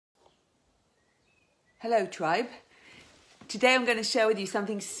Hello tribe. Today I'm going to share with you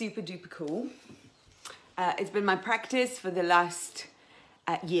something super duper cool. It's been my practice for the last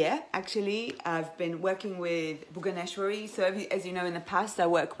year actually. I've been working with Bhuvaneshwari. So as you know, in the past I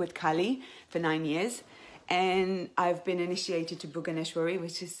worked with Kali for 9 years and I've been initiated to Bhuvaneshwari,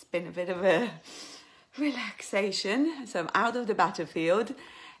 which has been a bit of a relaxation. So I'm out of the battlefield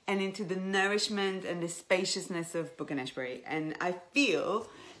and into the nourishment and the spaciousness of Bhuvaneshwari. And I feel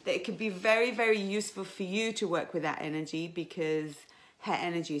that it could be very, very useful for you to work with that energy, because her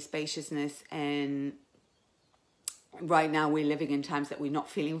energy is spaciousness, and right now we're living in times that we're not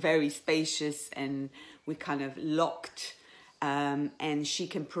feeling very spacious and we're kind of locked, and she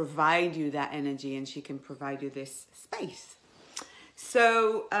can provide you that energy and she can provide you this space.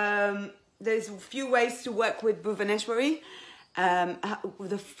 So there's a few ways to work with Bhuvaneshwari.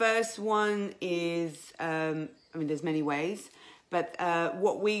 The first one is, there's many ways, but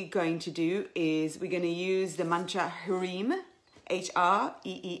what we're going to do is we're going to use the mantra Hreem,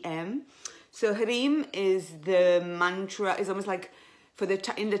 H-R-E-E-M. So Hreem is the mantra, is almost like in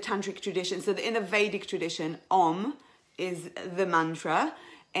the tantric tradition. So in the Vedic tradition, Om is the mantra,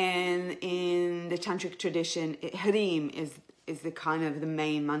 and in the tantric tradition, Hreem is the kind of the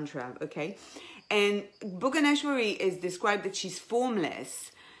main mantra, okay? And Bhuvaneshwari is described that she's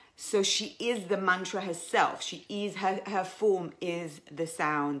formless. So she is the mantra herself. She is, her form is the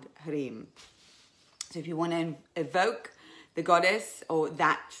sound Hreem. So if you want to evoke the goddess or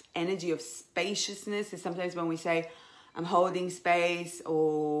that energy of spaciousness, is sometimes when we say, I'm holding space,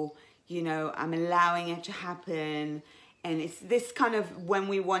 or, you know, I'm allowing it to happen. And it's this kind of, when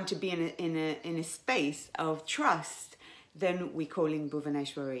we want to be in a space of trust, then we're calling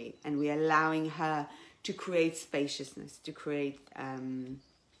Bhuvaneshwari and we're allowing her to create spaciousness, to create,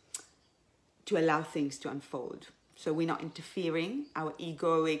 to allow things to unfold. So we're not interfering, our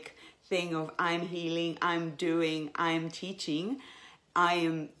egoic thing of I'm healing, I'm doing, I'm teaching. I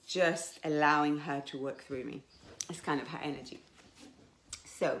am just allowing her to work through me. It's kind of her energy.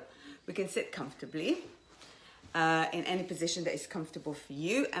 So we can sit comfortably in any position that is comfortable for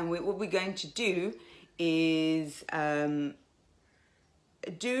you. And what we're going to do is so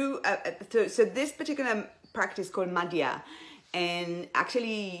this particular practice called Madhya. And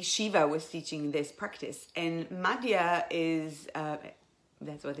actually Shiva was teaching this practice, and Madhya is,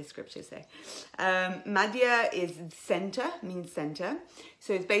 that's what the scriptures say. Madhya is center, means center.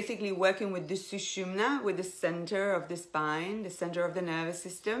 So it's basically working with the Sushumna, with the center of the spine, the center of the nervous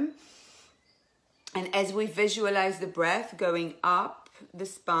system. And as we visualize the breath going up the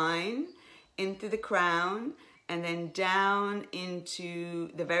spine, into the crown, and then down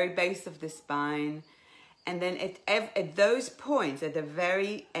into the very base of the spine. And then at those points, at the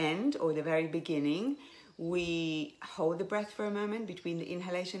very end or the very beginning, we hold the breath for a moment between the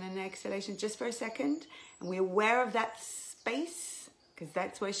inhalation and the exhalation, just for a second. And we're aware of that space, because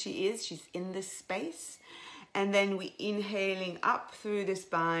that's where she is. She's in this space. And then we inhaling up through the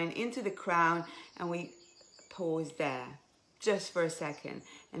spine into the crown, and we pause there just for a second.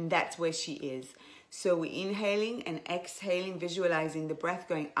 And that's where she is. So we're inhaling and exhaling, visualizing the breath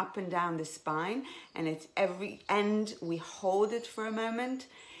going up and down the spine. And at every end, we hold it for a moment,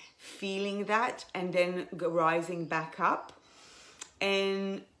 feeling that, and then rising back up.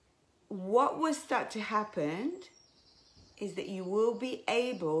 And what will start to happen is that you will be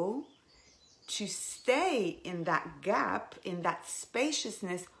able to stay in that gap, in that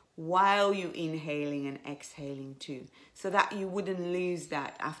spaciousness, while you're inhaling and exhaling too, so that you wouldn't lose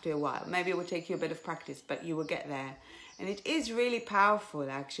that after a while. Maybe it will take you a bit of practice, but you will get there. And it is really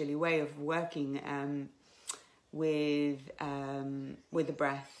powerful, actually, way of working with the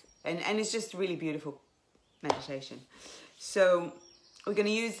breath. And it's just really beautiful meditation. So we're going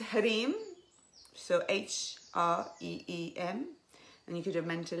to use Hreem, so H-R-E-E-M, and you could do it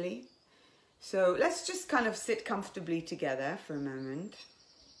mentally. So let's just kind of sit comfortably together for a moment.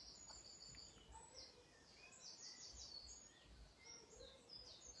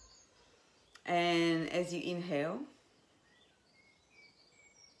 And as you inhale,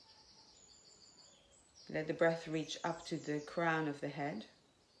 let the breath reach up to the crown of the head.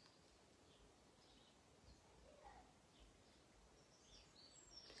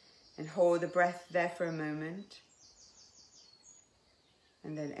 And hold the breath there for a moment.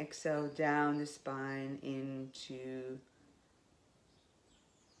 And then exhale down the spine into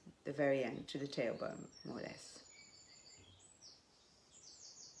the very end, to the tailbone, more or less.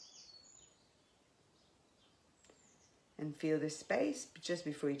 And feel the space just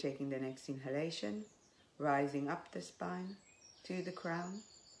before you're taking the next inhalation, rising up the spine to the crown.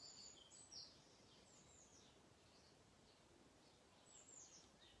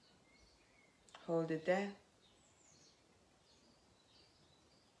 Hold it there.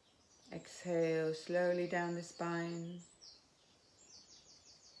 Exhale slowly down the spine.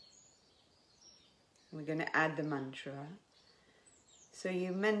 We're going to add the mantra. So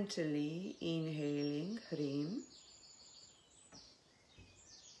you mentally inhaling Hrim.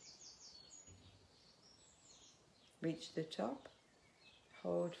 Reach the top.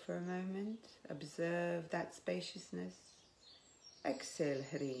 Hold for a moment. Observe that spaciousness. Exhale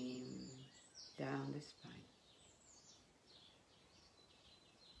Hrim down the spine.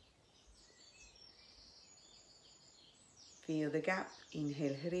 Feel the gap.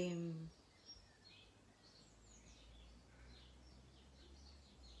 Inhale Hrim.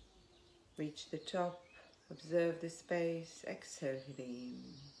 Reach the top. Observe the space. Exhale Hrim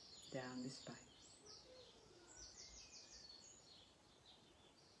down the spine.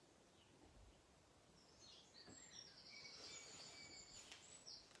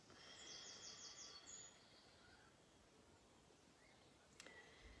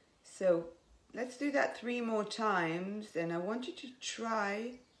 So let's do that 3 more times, and I want you to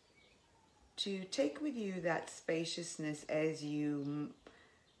try to take with you that spaciousness as you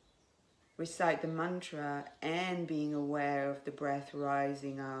recite the mantra, and being aware of the breath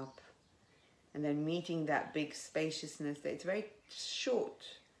rising up and then meeting that big spaciousness. It's very short,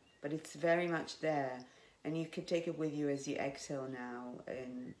 but it's very much there, and you could take it with you as you exhale now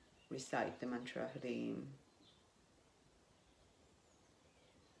and recite the mantra Hrim.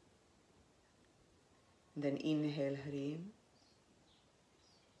 Then inhale Hrim.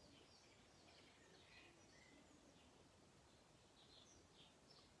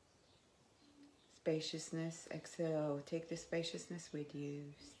 Spaciousness, exhale. Take the spaciousness with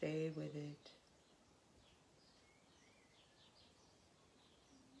you. Stay with it.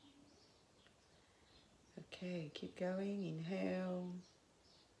 Okay, keep going. Inhale.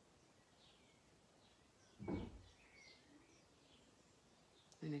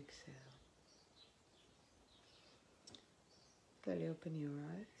 And exhale. Slowly open your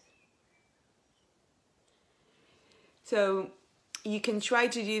eyes. So you can try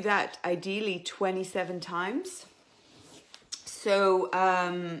to do that ideally 27 times. So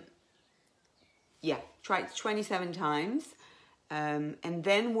yeah, try it 27 times. And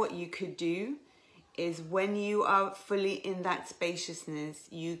then what you could do is, when you are fully in that spaciousness,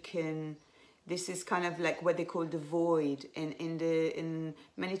 you can, this is kind of like what they call the void. In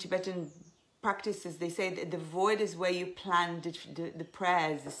many Tibetan practices, they say that the void is where you plant the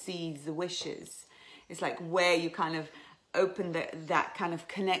prayers, the seeds, the wishes. It's like where you kind of open that kind of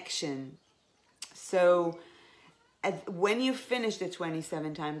connection. So when you finish the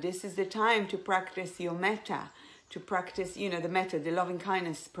 27 times, this is the time to practice your metta, to practice, the metta, the loving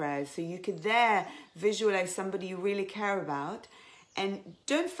kindness prayers. So you could there visualize somebody you really care about, and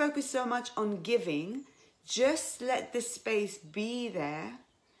don't focus so much on giving. Just let the space be there,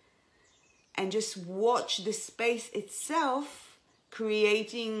 and just watch the space itself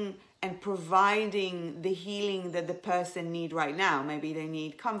creating and providing the healing that the person needs right now. Maybe they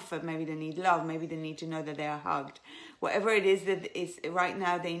need comfort, maybe they need love, maybe they need to know that they are hugged. Whatever it is that is right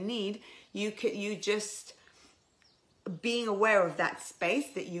now they need, you just being aware of that space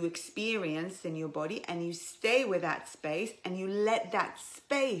that you experience in your body, and you stay with that space, and you let that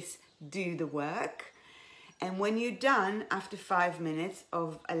space do the work. And when you're done, after 5 minutes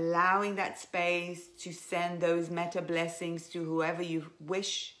of allowing that space to send those metta blessings to whoever you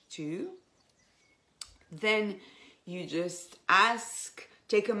wish to, then you just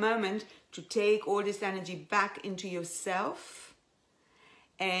take a moment to take all this energy back into yourself,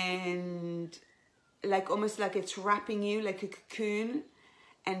 and almost like it's wrapping you like a cocoon,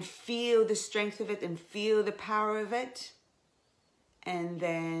 and feel the strength of it and feel the power of it. And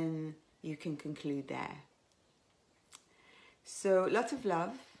then you can conclude there. So lots of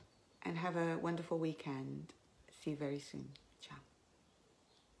love, and have a wonderful weekend. See you very soon.